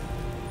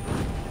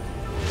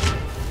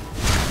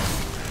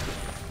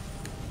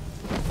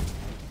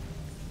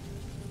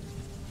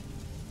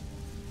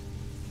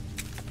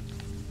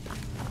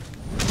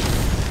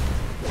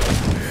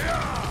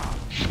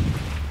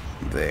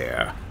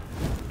 There.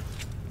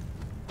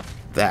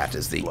 That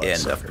is the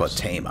end of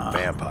Patema.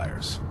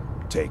 Vampires.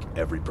 Take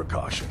every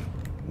precaution.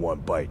 One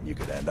bite and you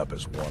could end up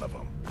as one of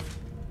them.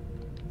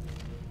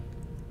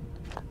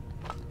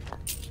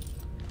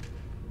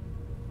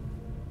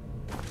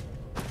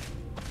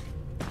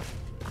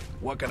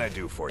 What can I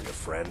do for you,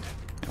 friend?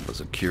 It was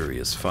a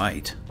curious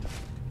fight.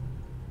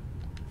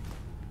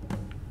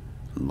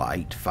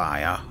 Light,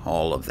 fire,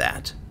 all of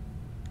that.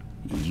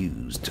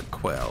 Used to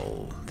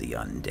quell the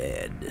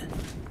undead.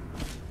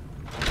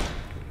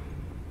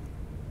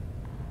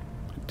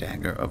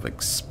 Dagger of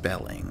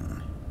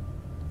Expelling.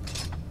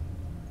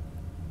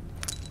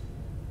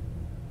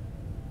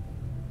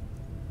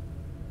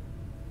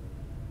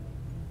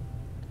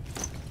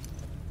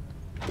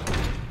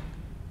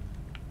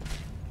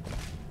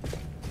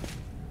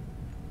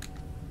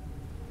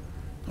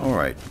 All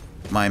right,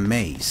 my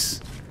mace?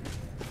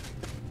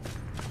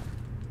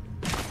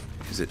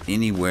 Is it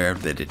anywhere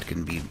that it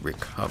can be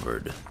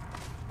recovered?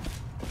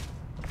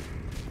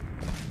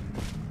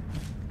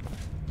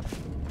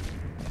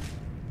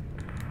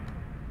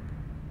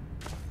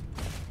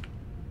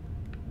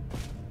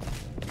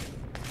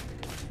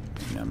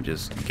 I'm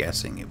just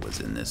guessing it was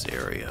in this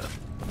area.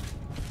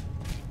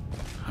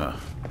 Huh.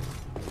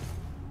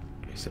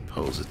 I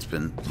suppose it's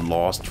been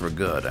lost for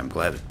good. I'm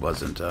glad it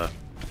wasn't a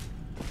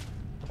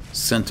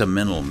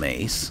sentimental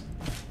mace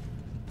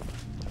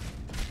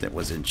that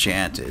was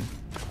enchanted.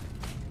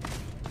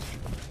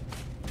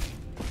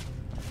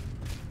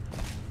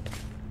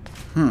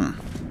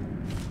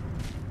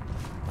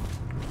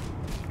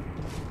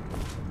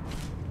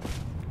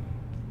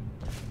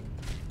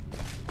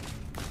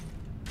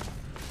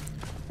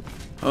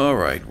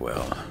 Alright,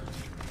 well,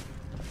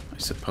 I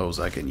suppose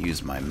I can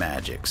use my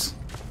magics.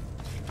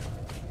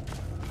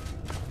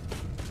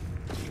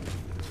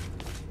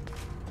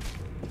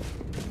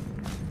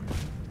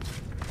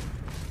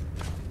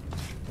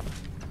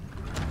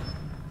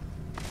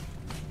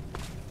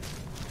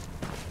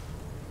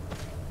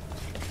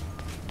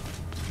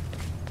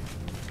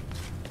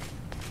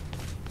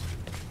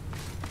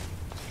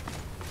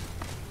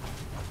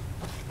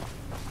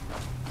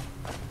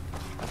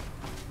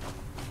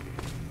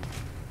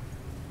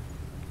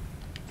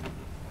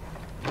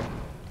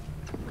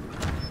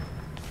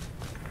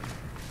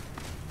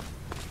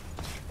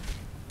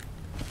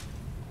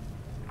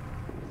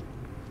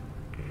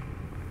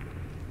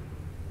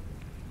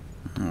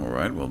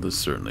 Alright, well this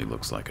certainly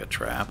looks like a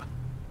trap.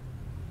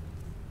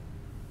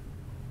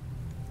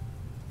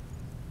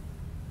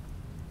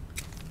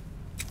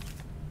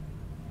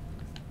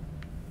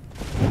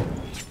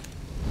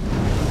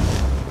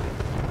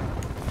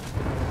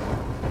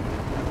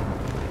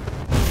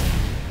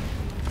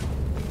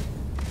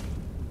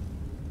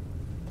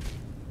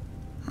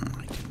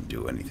 I didn't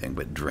do anything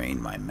but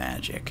drain my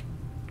magic.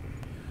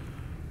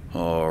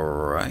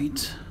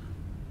 Alright.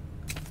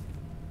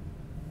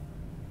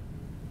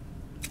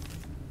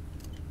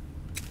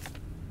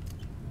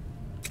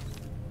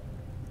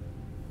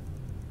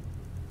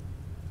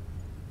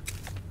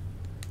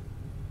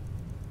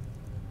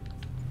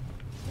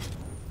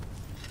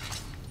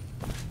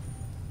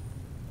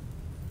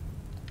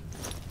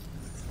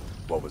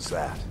 What was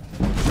that?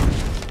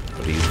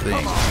 What do you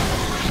think?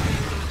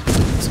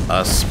 It's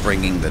us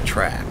springing the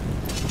trap.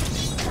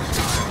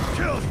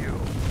 Kill you!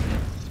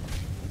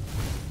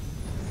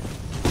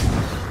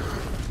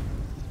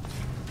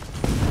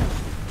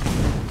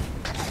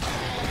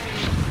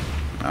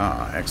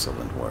 Ah,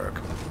 excellent work.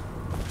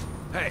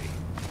 Hey!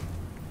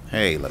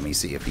 Hey, let me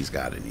see if he's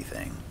got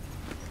anything.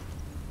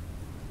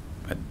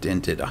 A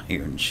dented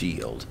iron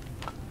shield.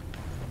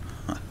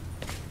 Huh.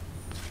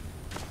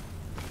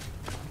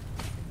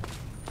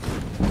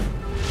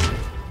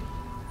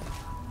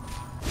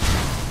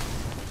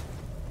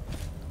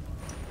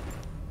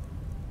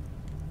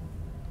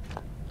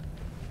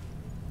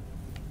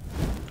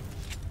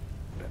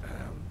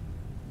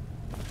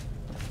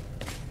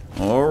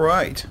 All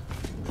right,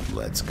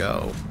 let's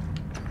go.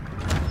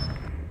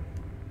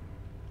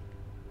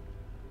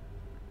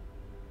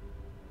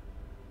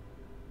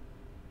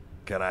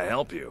 Can I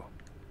help you?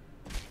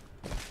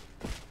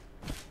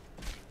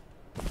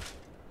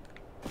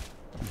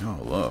 Oh,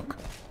 look.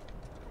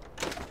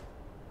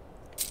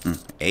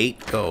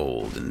 8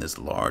 gold in this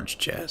large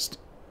chest.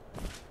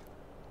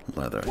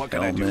 Leather What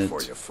can I helmet. do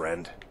for you,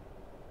 friend?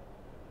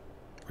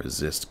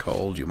 Resist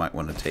cold. You might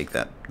want to take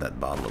that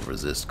bottle of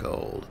resist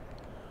cold.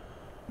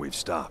 We've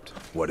stopped.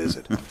 What is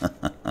it?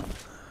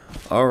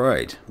 All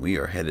right, we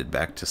are headed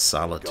back to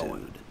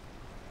Solitude.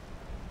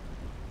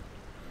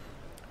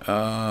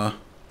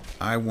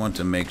 I want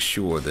to make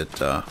sure that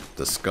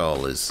the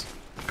skull is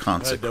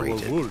consecrated.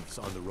 There were wolves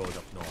on the road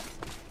up north.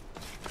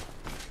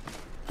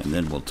 And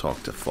then we'll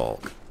talk to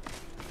Falk.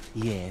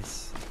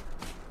 Yes.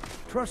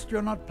 Trust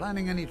you're not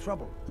planning any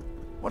trouble.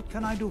 What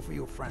can I do for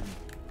you, friend?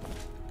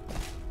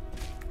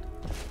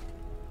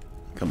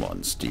 Come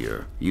on,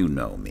 Steer. You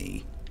know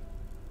me.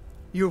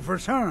 You've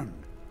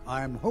returned.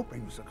 I'm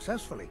hoping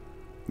successfully.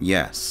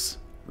 Yes,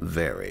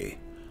 very.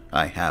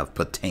 I have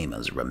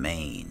Potema's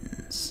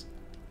remains.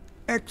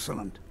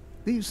 Excellent.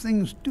 These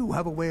things do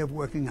have a way of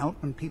working out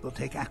when people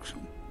take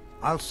action.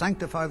 I'll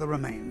sanctify the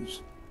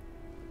remains.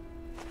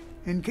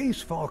 In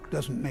case Falk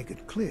doesn't make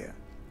it clear,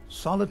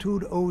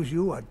 Solitude owes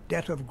you a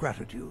debt of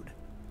gratitude.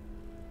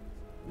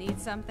 Need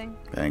something?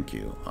 Thank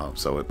you. Oh,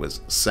 so it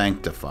was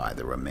sanctify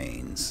the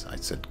remains. I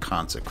said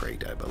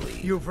consecrate, I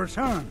believe. You've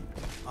returned.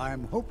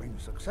 I'm hoping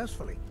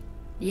successfully.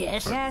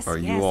 Yes. Are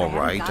you all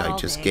right? I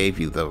just gave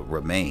you the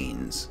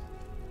remains.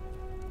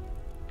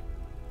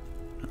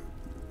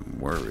 I'm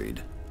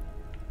worried.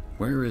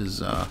 Where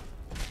is,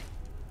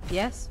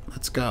 Yes?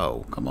 Let's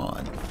go. Come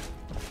on.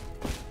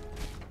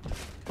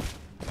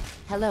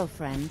 Hello,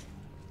 friend.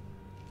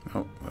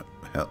 Oh,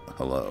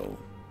 hello.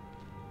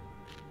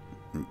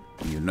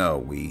 You know,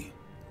 we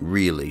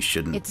really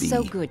shouldn't It's be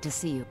so good to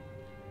see you.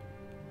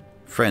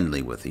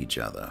 friendly with each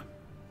other.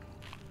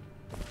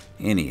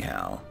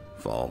 Anyhow,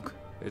 Falk,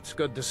 It's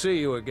good to see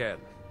you again.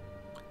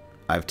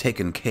 I've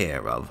taken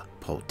care of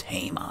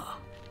Potema.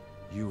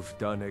 You've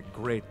done a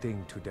great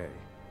thing today.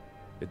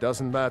 It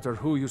doesn't matter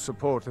who you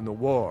support in the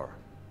war.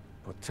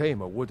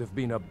 Potema would have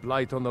been a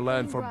blight on the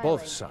land for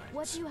both sides.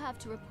 What do you have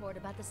to report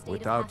about the state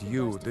Without of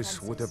you, Hafengar's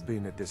this would have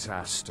defenses? been a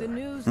disaster. The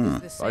news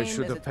is the same I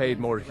should as have it's paid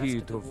been more for the rest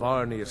heed of to the world.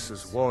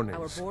 Varnius's Our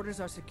warnings. borders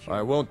are secure,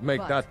 I won't make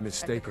but that at the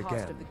mistake cost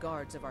again. of the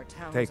guards of our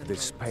towns Take and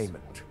this roads.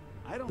 payment.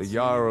 I don't The see any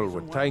Jarl reason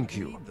would why thank we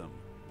you, need them.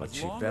 but As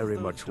she long as very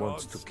those much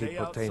wants dogs to keep stay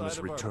outside Potema's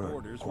of our return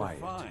borders, we're quiet.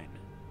 fine.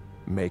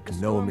 Make The no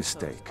storm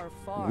mistake, coasts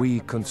are far we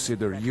from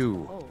consider being you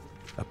behold.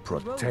 a The roads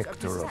are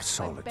protector of beset by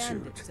solitude.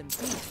 bandits and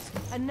thieves.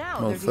 And now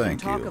Well, there's even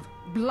thank talk you. of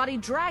bloody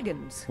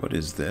dragons. What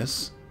is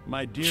this?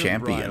 My dear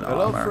Champion Brian,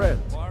 Hello, armor.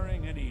 friend.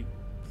 barring any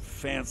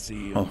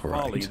fancy and All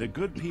folly, right. the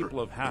good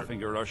people of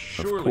Hafengar are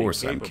surely Of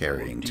course I'm capable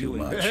carrying of too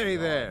dealing much. with Hey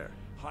there.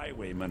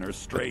 highwaymen or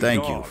stray But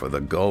thank you dogs. for the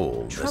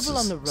gold. This Trouble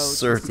on is the roads to cities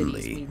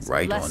certainly means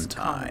right less on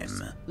time.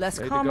 commerce. Less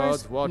May the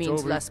commerce gods watch means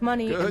over less you.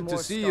 money Good and to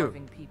more see you.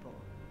 starving people.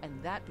 And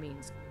that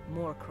means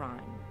more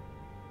crime.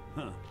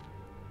 Huh.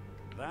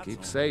 That's Keep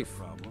only safe. a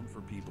problem for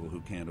people who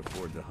can't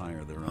afford to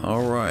hire their own.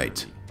 All right.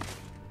 security.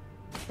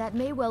 That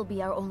may well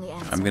be our only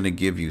answer. I'm going to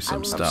give you I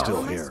some will stuff. still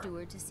tell my here.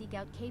 steward to seek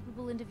out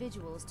capable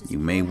individuals to You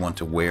may support want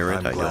to Hafengar. wear it,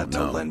 I'm I glad don't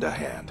to know. lend a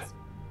hand.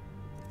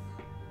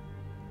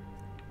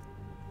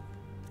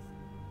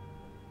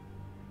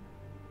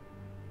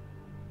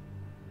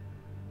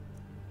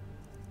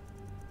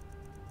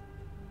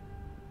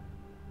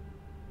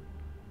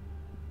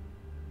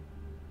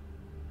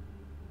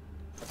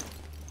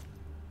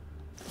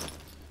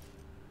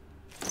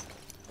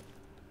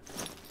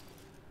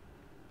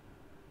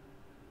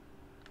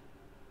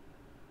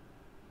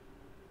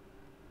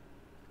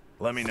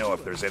 Let me know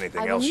if there's anything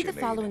I will else need you the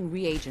need. following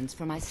reagents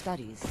for my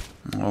studies.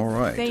 All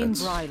right. Thane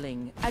That's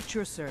Bryling, at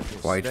your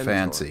service. quite Stendarr.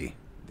 fancy.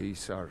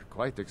 These are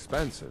quite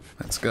expensive.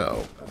 Let's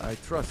go. I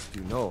trust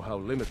you know how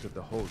limited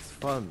the Hold's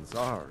funds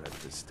are at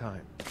this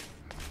time.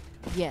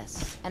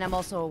 Yes, and I'm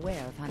also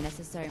aware of how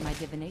necessary my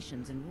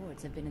divinations and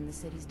wards have been in the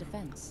city's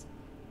defense.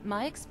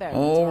 My experiments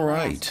All while I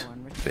right, asked for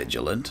in return.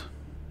 Vigilant.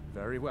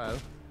 Very well.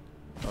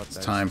 It's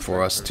time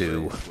for us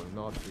to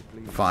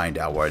find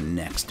our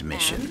next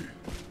mission. And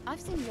I've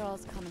seen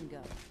girls come and go.